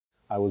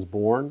I was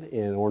born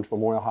in Orange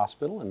Memorial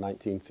Hospital in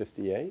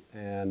 1958,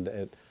 and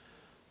at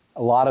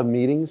a lot of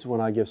meetings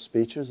when I give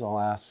speeches, I'll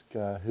ask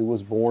who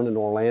was born in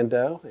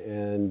Orlando,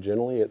 and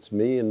generally it's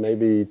me and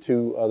maybe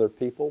two other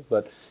people,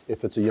 but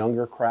if it's a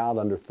younger crowd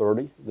under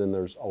 30, then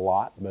there's a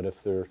lot, but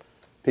if they're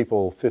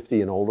people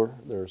 50 and older,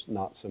 there's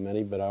not so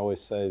many. But I always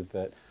say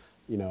that,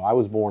 you know, I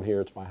was born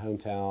here, it's my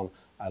hometown,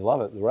 I love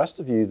it. The rest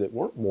of you that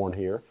weren't born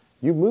here,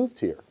 you moved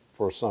here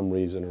for some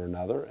reason or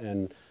another,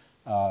 and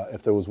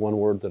if there was one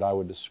word that I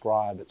would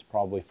describe, it's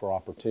probably for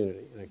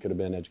opportunity. And it could have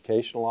been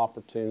educational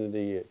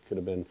opportunity, it could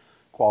have been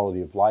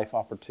quality of life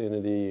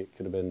opportunity, it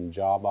could have been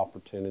job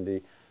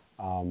opportunity,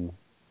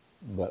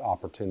 but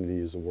opportunity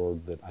is a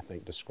word that I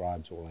think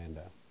describes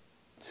Orlando.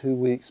 2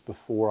 weeks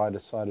before I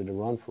decided to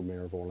run for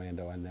mayor of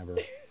Orlando, I never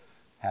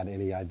had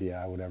any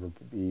idea I would ever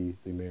be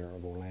the mayor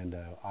of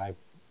Orlando. I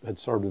had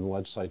served in the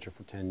legislature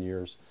for 10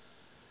 years,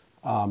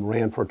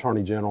 ran for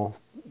attorney general,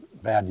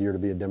 bad year to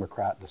be a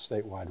Democrat in a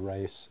statewide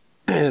race,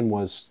 and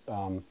was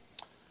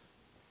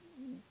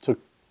took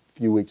a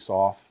few weeks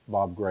off.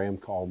 Bob Graham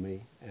called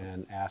me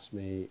and asked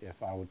me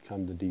if I would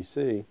come to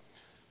D.C.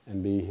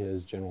 and be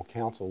his general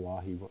counsel while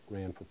he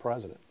ran for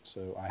president.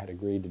 So I had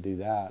agreed to do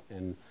that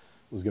and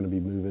was going to be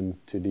moving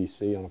to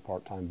D.C. on a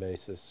part-time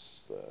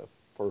basis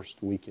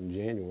first week in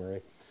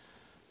January.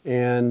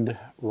 And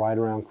right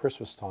around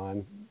Christmas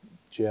time,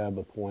 Jeb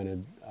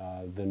appointed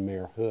then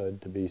Mayor Hood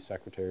to be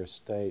Secretary of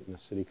State, and the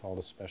city called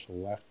a special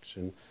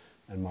election,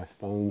 and my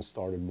phone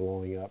started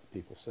blowing up,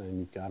 people saying,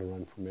 you've got to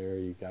run for mayor,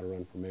 you've got to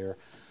run for mayor.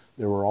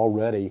 There were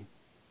already,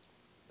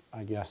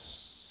 I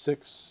guess,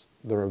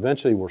 there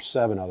eventually were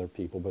 7 other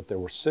people, but there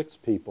were 6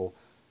 people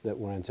that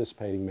were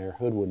anticipating Mayor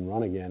Hood wouldn't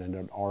run again and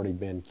had already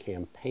been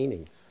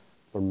campaigning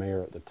for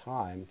mayor at the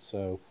time.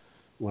 So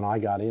when I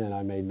got in,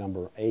 I made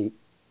number 8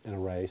 in a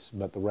race,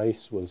 but the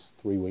race was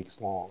 3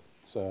 weeks long.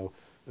 So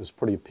it was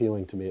pretty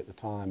appealing to me at the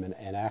time.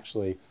 And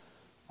actually,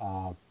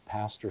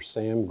 Pastor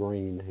Sam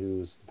Green, who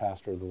was the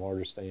pastor of the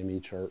largest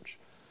AME church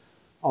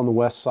on the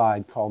west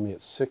side, called me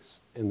at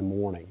 6 in the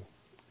morning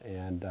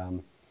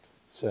and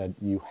said,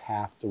 you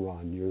have to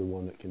run. You're the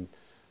one that can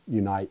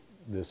unite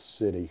this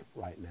city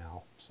right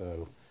now.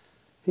 So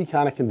he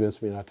kind of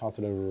convinced me, and I talked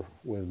it over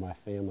with my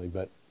family.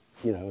 But,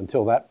 you know,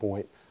 until that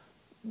point,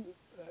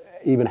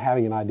 even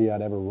having an idea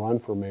I'd ever run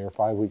for mayor,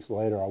 5 weeks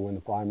later, I win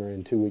the primary,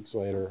 and 2 weeks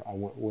later, I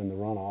win the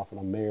runoff, and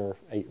I'm mayor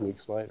 8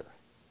 weeks later.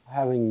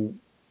 Having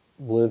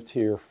lived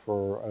here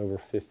for over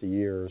 50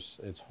 years,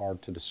 it's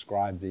hard to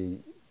describe the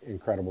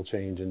incredible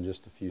change in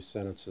just a few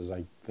sentences.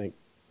 I think,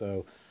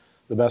 though,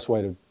 the best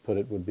way to put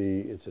it would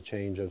be it's a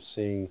change of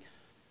seeing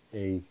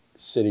a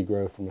city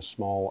grow from a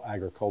small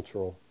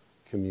agricultural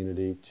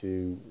community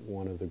to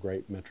one of the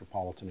great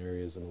metropolitan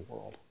areas in the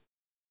world.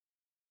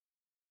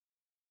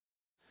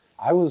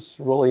 I was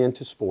really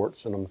into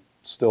sports, and I'm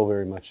still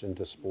very much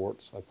into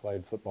sports. I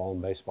played football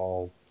and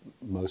baseball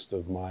most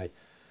of my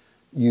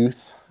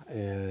youth,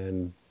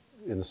 and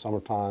in the summer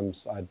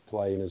times I'd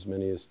play in as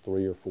many as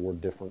 3 or 4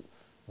 different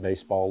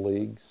baseball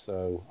leagues.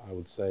 So I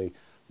would say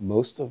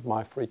most of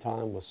my free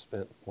time was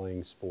spent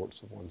playing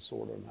sports of one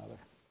sort or another.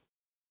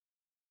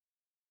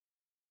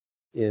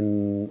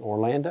 In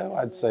Orlando,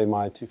 I'd say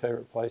my 2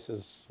 favorite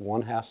places,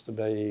 one has to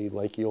be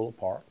Lake Eola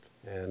Park,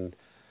 and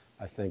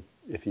I think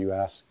if you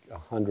ask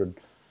 100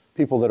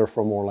 people that are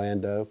from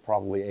Orlando,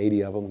 probably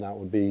 80 of them, that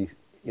would be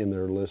in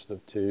their list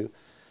of 2.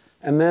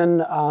 And then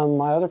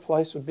my other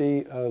place would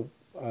be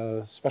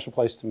a special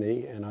place to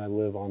me, and I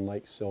live on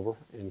Lake Silver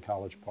in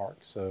College Park,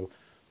 so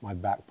my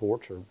back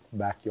porch or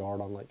backyard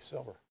on Lake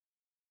Silver.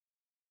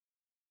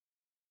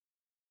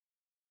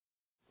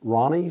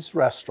 Ronnie's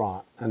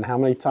restaurant, and how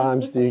many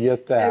times do you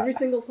get that? Every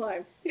single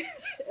time,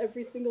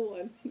 every single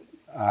one.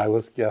 I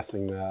was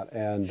guessing that,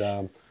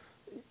 and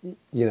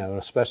you know,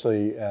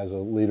 especially as a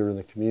leader in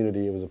the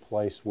community, it was a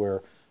place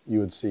where you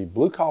would see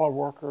blue-collar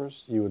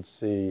workers, you would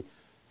see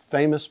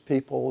famous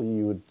people,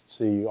 you would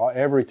see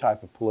every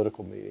type of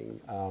political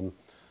meeting.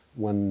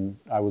 When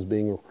I was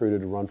being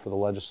recruited to run for the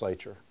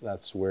legislature,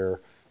 that's where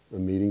the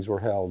meetings were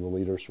held. The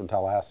leaders from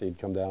Tallahassee would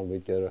come down,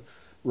 we'd go to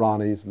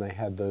Ronnie's, and they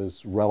had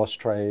those relish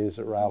trays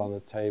that were out on the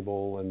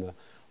table, and the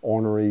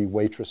ornery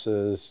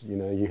waitresses, you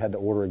know, you had to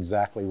order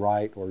exactly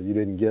right, or you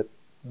didn't get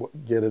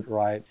it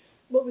right.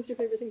 What was your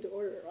favorite thing to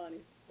order at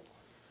Ronnie's?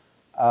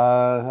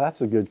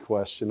 That's a good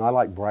question. I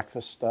like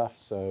breakfast stuff,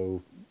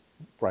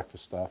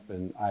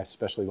 and I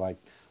especially like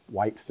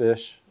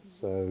whitefish,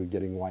 so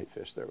getting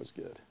whitefish there was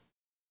good.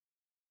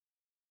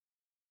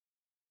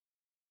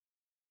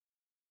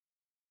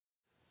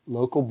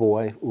 Local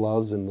boy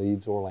loves and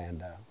leads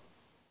Orlando.